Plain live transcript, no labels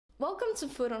Welcome to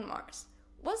Food on Mars.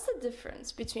 What's the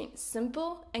difference between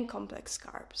simple and complex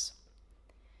carbs?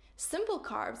 Simple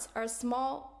carbs are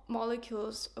small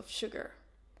molecules of sugar,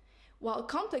 while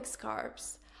complex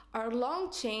carbs are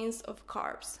long chains of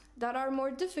carbs that are more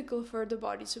difficult for the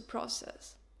body to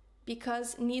process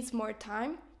because it needs more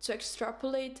time to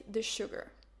extrapolate the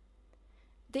sugar.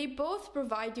 They both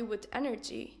provide you with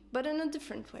energy, but in a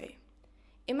different way.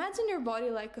 Imagine your body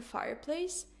like a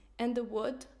fireplace and the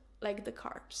wood like the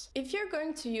carbs. If you're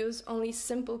going to use only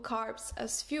simple carbs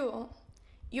as fuel,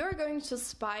 you're going to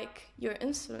spike your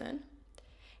insulin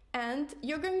and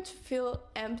you're going to feel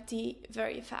empty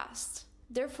very fast,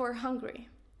 therefore hungry.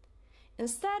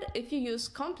 Instead, if you use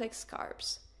complex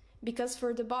carbs, because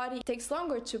for the body it takes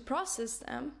longer to process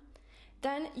them,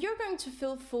 then you're going to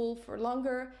feel full for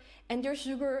longer and your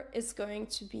sugar is going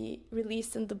to be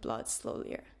released in the blood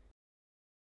slowly.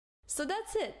 So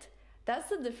that's it. That's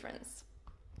the difference.